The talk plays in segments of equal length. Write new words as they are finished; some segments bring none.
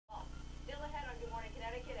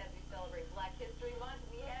celebrate Black History Month,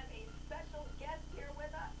 we have a special guest here with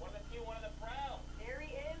us. One of the few, one of the proud. There he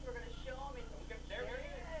is. We're going to show him. There he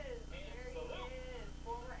is. There he is.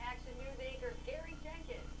 Former Action News anchor Gary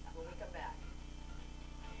Jenkins. When we come back.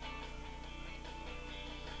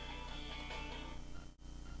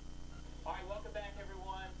 All right, welcome back,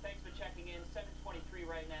 everyone. Thanks for checking in. 7:23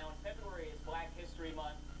 right now. February is Black History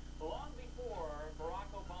Month. Long before Barack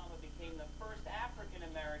Obama became the first African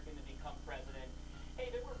American to become president, hey,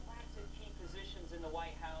 there were blacks in key positions in the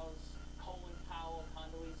White House: Colon Powell,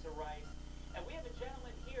 Condolesa Rice, and we have a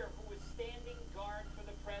gentleman here who is standing guard for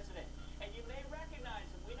the president. And you may recognize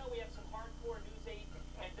him. We know we have some hardcore News 8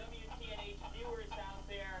 and WTNH viewers out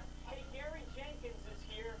there. Hey, Gary Jenkins is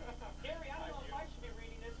here. Gary, I don't know if I should be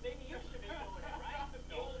reading this. Maybe you should be doing it, right?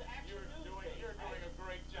 The old Action News days, you're doing a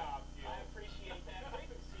great job, Gil. I appreciate that.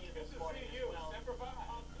 Great to see you Good this to morning see you. as well. Semper Fi.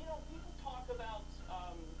 People talk about,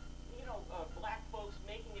 black folks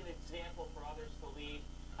making an example for others to lead.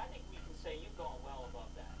 I think we can say you've gone well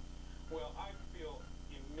above that. Well, I feel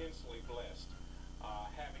immensely blessed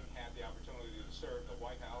having had the opportunity to serve the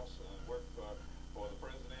White House, work for the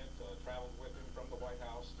president, traveled with him from the White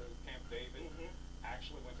House to Camp David.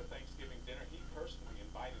 Actually went to Thanksgiving dinner. He personally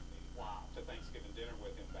invited me to Thanksgiving dinner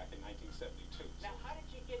with him back in 1972. Now, how did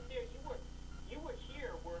you get there? You were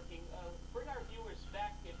here working. Bring our viewers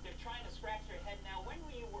back if they're trying to scratch their head now. When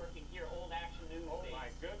were you working here, Old Action News Oh, days? my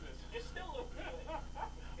goodness. You still look good.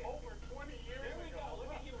 Over 20 years There we ago. go.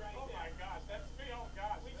 Look at you right oh, there. my gosh. That's me. Oh,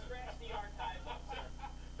 gosh. We scratched the archive up, sir.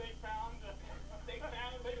 They found They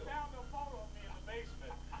found a photo of me in the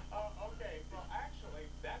basement. Okay. Well, actually,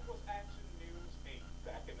 that was Action News 8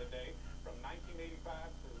 back in the day, from 1985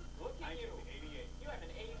 to Look at you. 1988. You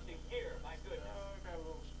haven't aged a year. My goodness. Got a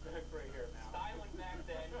little gray hair now. Styling back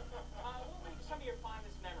then. What were some of your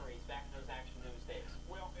fondest memories back in those Action News days?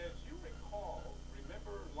 Well, as you recall,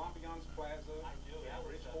 remember L'Ambiance Plaza I do. in That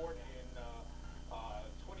was Bridgeport, and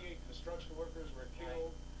 28 construction workers were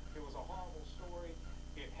killed. It was a horrible story.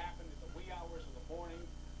 It happened in the wee hours of the morning.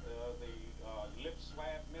 The lip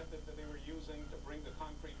slab method that they were using to bring the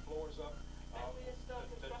concrete floors up.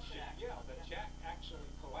 The jack actually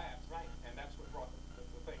collapsed, and that's what brought the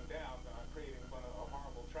thing down, creating a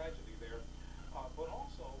horrible tragedy there. But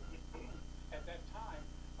also, at that time,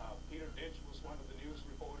 Peter Ditch was one of the news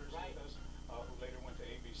reporters with us, who later went to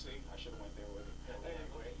ABC. I should have went there with him.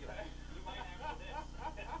 Anyway, you might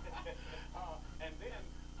after this. And then,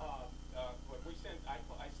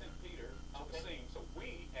 I sent Peter to the scene. So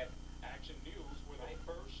we at Action News were the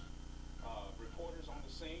first reporters on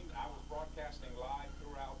the scene. I was broadcasting live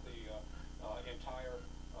throughout the entire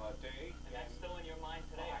day. And that's still in your mind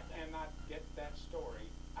today, I cannot get that story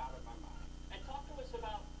out of my mind. And talk to us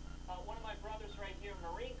about one of my brothers right here,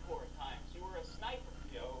 Marine Corps times. You were a sniper.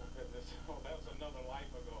 Oh, goodness. Oh, that was another life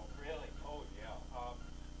ago. Really? Oh, yeah.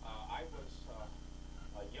 I was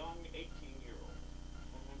a young 18-year-old.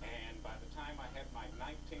 And by the time I had my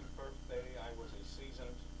 19th birthday, I was a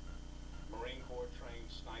seasoned Marine Corps trained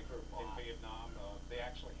sniper in Vietnam. They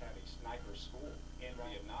actually had a sniper school in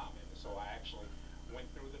Vietnam. And so I actually went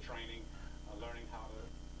through the training, learning how to,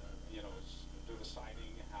 do the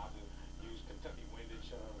sighting, how to use Kentucky windage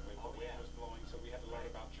when the wind was blowing. So we had to learn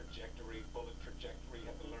about trajectory, bullet trajectory. We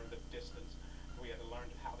had to learn the distance. We had to learn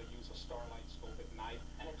how to use a starlight scope at night.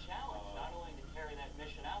 And a challenge, not only to carry that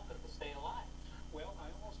mission out, but to stay alive. Well,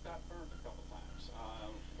 I almost got burned a couple times.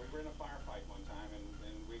 We were in a firefight one time,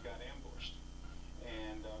 and we got ambushed.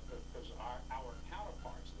 And because our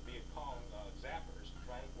counterparts, the Viet Cong zappers,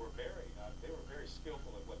 were very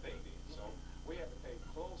skillful at what they did. So we had to pay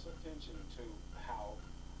close attention to how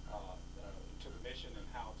to the mission and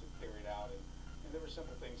how to carry it out. And there were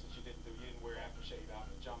simple things that you didn't do. You didn't wear aftershave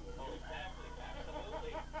out in the jungle. Oh, exactly.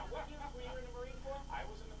 Absolutely. What years were you in the Marine Corps? I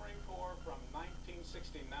was in the Marine Corps from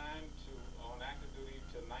 1969 on active duty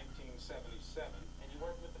to 1977. And you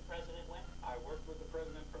worked with the president when? I worked with the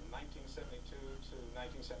president from 1972 to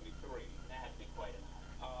 1973. That had to be quite an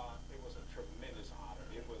honor. It was a tremendous honor.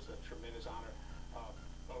 It was a tremendous honor.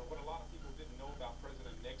 What a lot of people didn't know about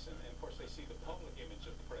President Nixon, and of course they see the public